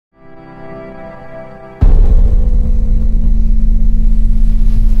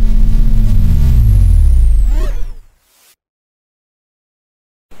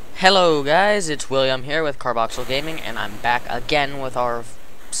Hello guys, it's William here with CarboxylGaming, and I'm back again with our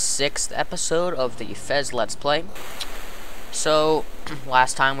 6th episode of the Fez Let's Play. So,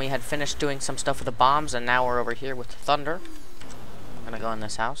 last time we had finished doing some stuff with the bombs, and now we're over here with Thunder. I'm gonna go in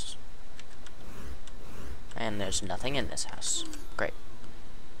this house. And there's nothing in this house. Great.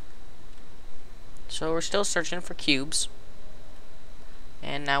 So we're still searching for cubes.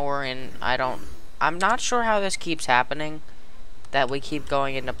 And now we're in, I'm not sure how this keeps happening. That we keep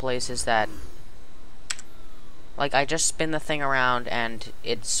going into places that, like, I just spin the thing around and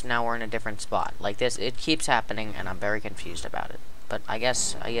it's now we're in a different spot. Like this, it keeps happening and I'm very confused about it. But I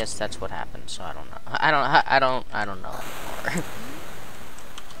guess that's what happens. So I don't know. I don't know anymore.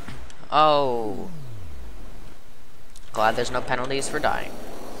 Oh, glad there's no penalties for dying.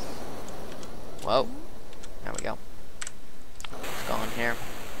 Whoa, there we go. Let's go in here.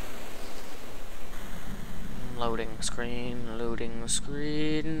 Loading screen, loading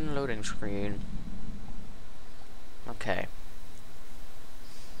screen, loading screen. Okay.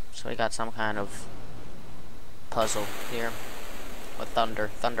 So we got some kind of puzzle here with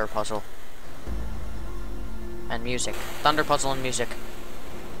thunder puzzle. And music. Thunder puzzle and music.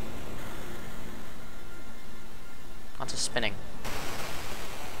 Lots of spinning.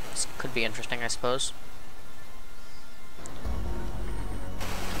 This could be interesting, I suppose.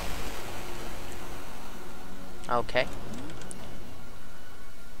 Okay.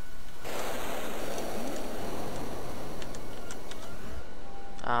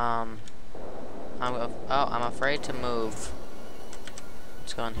 I'm afraid to move.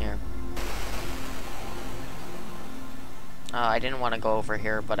 Let's go in here. I didn't want to go over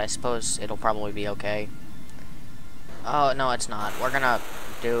here, but I suppose it'll probably be okay. Oh, no, it's not. We're gonna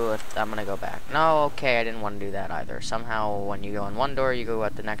do it. I'm gonna go back. No, okay, I didn't want to do that either. Somehow, when you go in one door, you go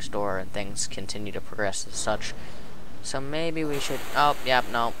out the next door, and things continue to progress as such. So maybe we should... Oh, yep,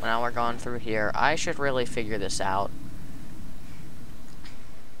 no. Now we're going through here. I should really figure this out.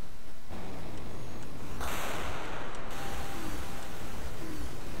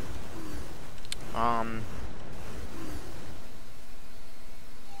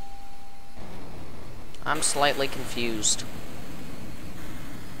 I'm slightly confused.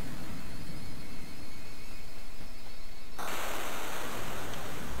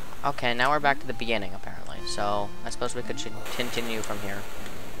 Okay, now we're back to the beginning, apparently. So, I suppose we could continue from here.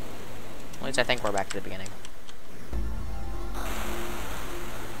 At least I think we're back to the beginning.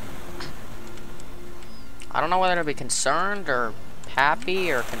 I don't know whether to be concerned, or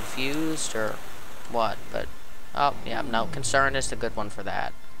happy, or confused, or what, but... Oh, yeah, no, concerned is the good one for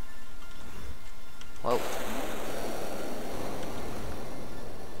that. Whoa.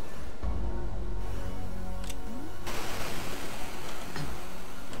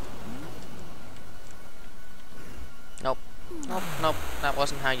 Nope. Nope, nope. That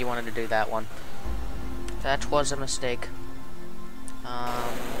wasn't how you wanted to do that one. That was a mistake.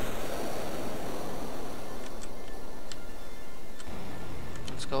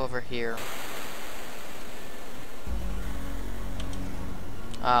 Let's go over here.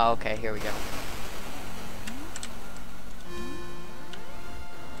 Oh, okay, here we go.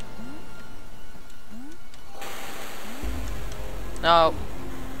 No.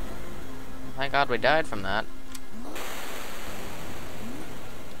 Thank God we died from that.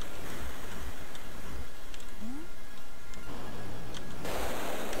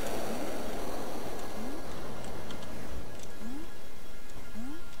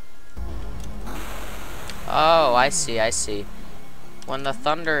 Oh, I see. When the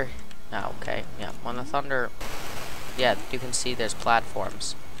thunder... Oh, okay, yeah. When the thunder... Yeah, you can see there's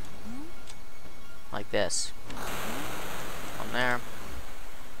platforms. Like this. From there.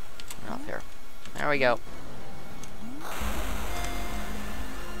 And up here. There we go.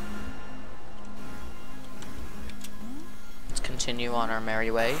 Let's continue on our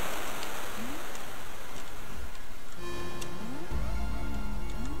merry way.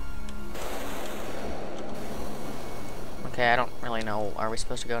 Okay, I don't really know. Are we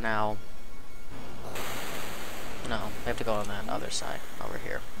supposed to go now? No, we have to go on that other side, over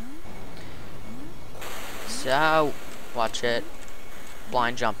here. So, watch it.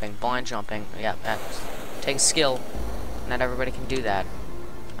 Blind jumping. Yeah, that takes skill. Not everybody can do that.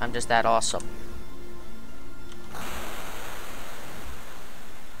 I'm just that awesome.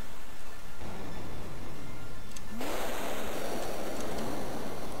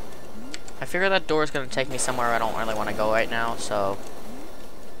 I figure that door is going to take me somewhere I don't really want to go right now, so...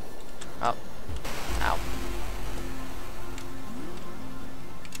 Oh. Ow.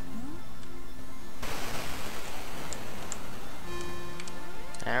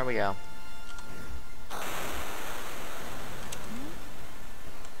 There we go.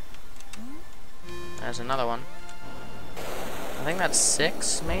 There's another one. I think that's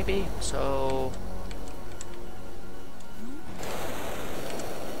 6, maybe? So...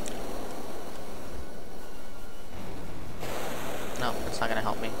 no, it's not gonna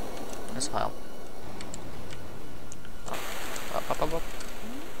help me. This will help. Up, up, up, up.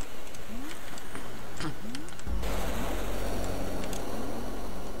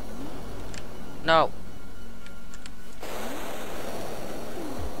 No!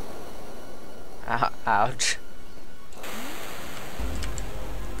 Ouch.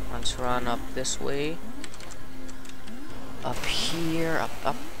 Let's run up this way. Up here,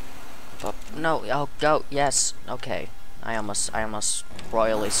 up. No, oh, go, yes, okay. I almost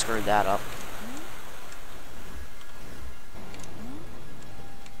royally screwed that up.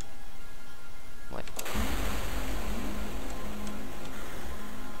 Wait.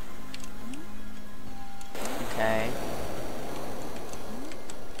 Okay.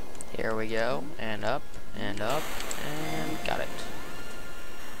 Here we go, and up, and got it.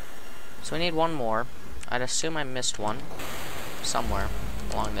 So we need one more. I'd assume I missed one somewhere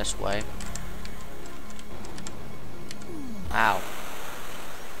along this way. Ow.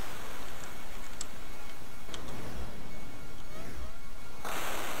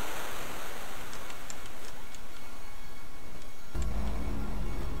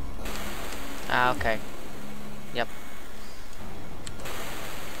 Ah, okay. Yep.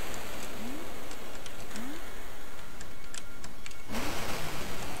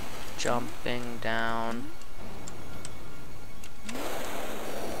 Jumping down.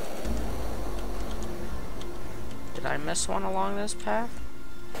 Did I miss one along this path?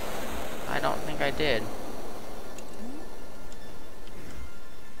 I don't think I did.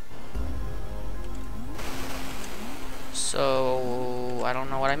 So, I don't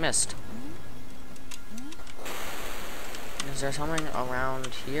know what I missed. Is there something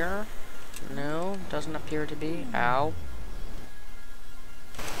around here? No, doesn't appear to be. Ow.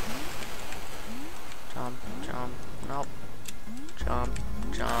 Jump, jump, nope. Jump,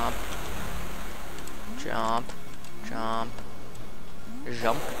 jump. Jump, jump,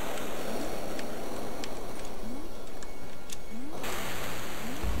 jump.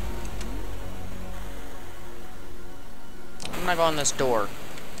 I'm gonna go on this door.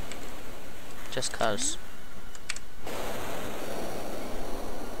 Just cause.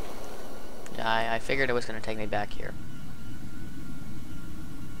 Yeah, I figured it was gonna take me back here.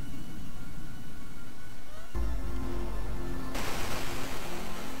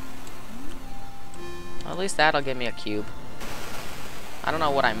 At least that'll give me a cube. I don't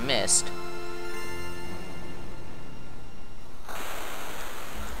know what I missed.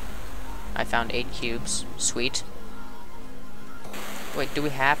 I found 8 cubes. Sweet. Wait, do we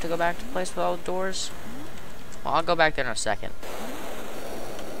have to go back to the place with all the doors? Well, I'll go back there in a second.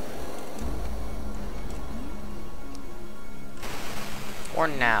 Or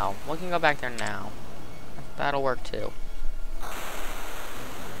now. We can go back there now. That'll work too.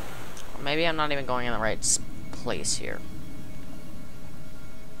 Maybe I'm not even going in the right place here.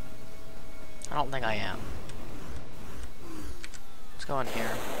 I don't think I am. Let's go in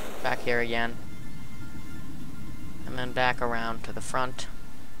here. Back here again. And then back around to the front.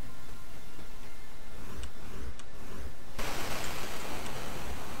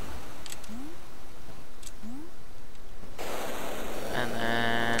 And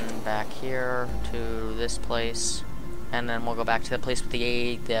then back here to this place. And then we'll go back to the place with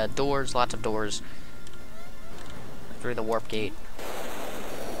the doors, lots of doors, through the warp gate.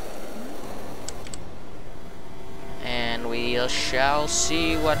 And we shall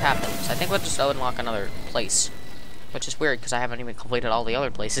see what happens. I think we'll just unlock another place, which is weird because I haven't even completed all the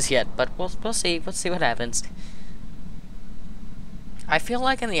other places yet. But we'll see. Let's see what happens. I feel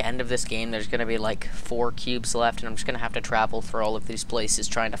like in the end of this game, there's gonna be like 4 cubes left, and I'm just gonna have to travel through all of these places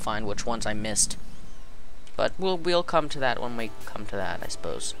trying to find which ones I missed. But we'll come to that when we come to that, I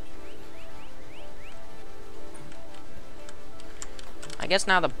suppose. I guess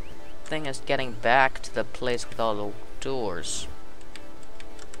now the thing is getting back to the place with all the doors.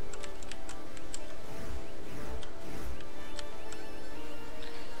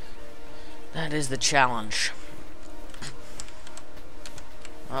 That is the challenge.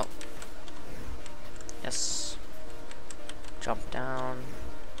 Oh. Yes. Jump down.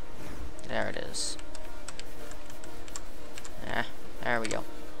 There it is. Yeah, there we go.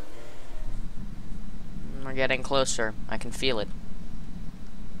 We're getting closer. I can feel it.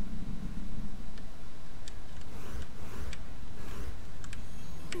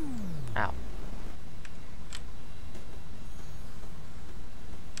 Ow.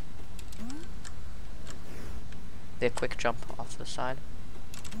 The quick jump off the side.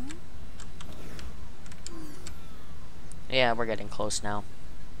 Yeah, we're getting close now.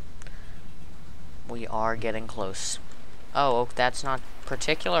 We are getting close. Oh, that's not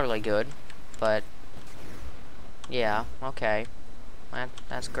particularly good, but yeah, okay.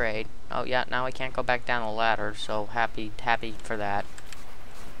 That's great. Oh yeah, now we can't go back down the ladder, so happy for that.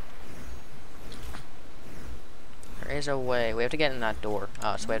 There is a way. We have to get in that door.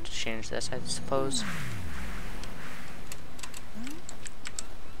 Oh, so we have to change this, I suppose.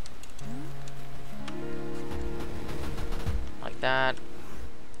 Like that.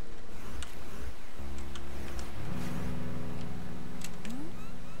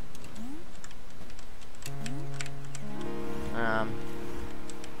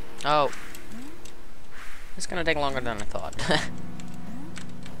 Oh. It's gonna take longer than I thought.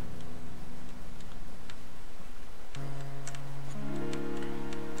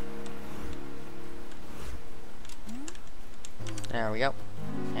 There we go.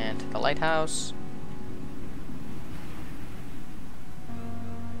 And to the lighthouse.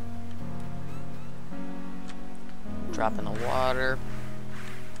 Drop in the water.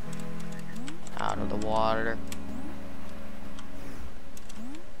 Out of the water.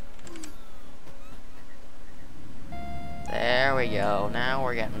 There we go. Now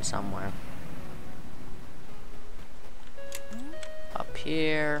we're getting somewhere. Up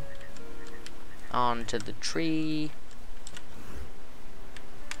here. Onto the tree.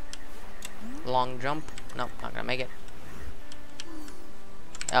 Long jump. Nope, not gonna make it.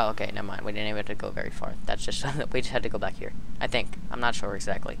 Oh, okay, never mind. We didn't even have to go very far. That's just we just had to go back here. I think. I'm not sure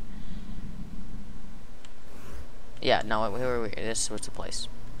exactly. Yeah, no, this was the place.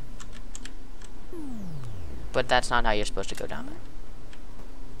 But that's not how you're supposed to go down there.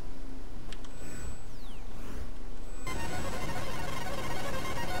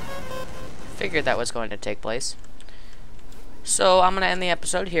 Figured that was going to take place. So I'm going to end the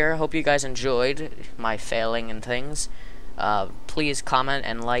episode here. Hope you guys enjoyed my failing and things. Please comment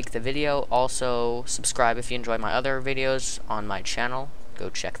and like the video. Also, subscribe if you enjoy my other videos on my channel. Go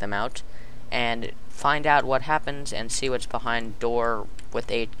check them out. And find out what happens and see what's behind door with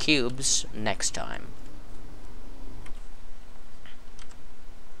 8 cubes next time.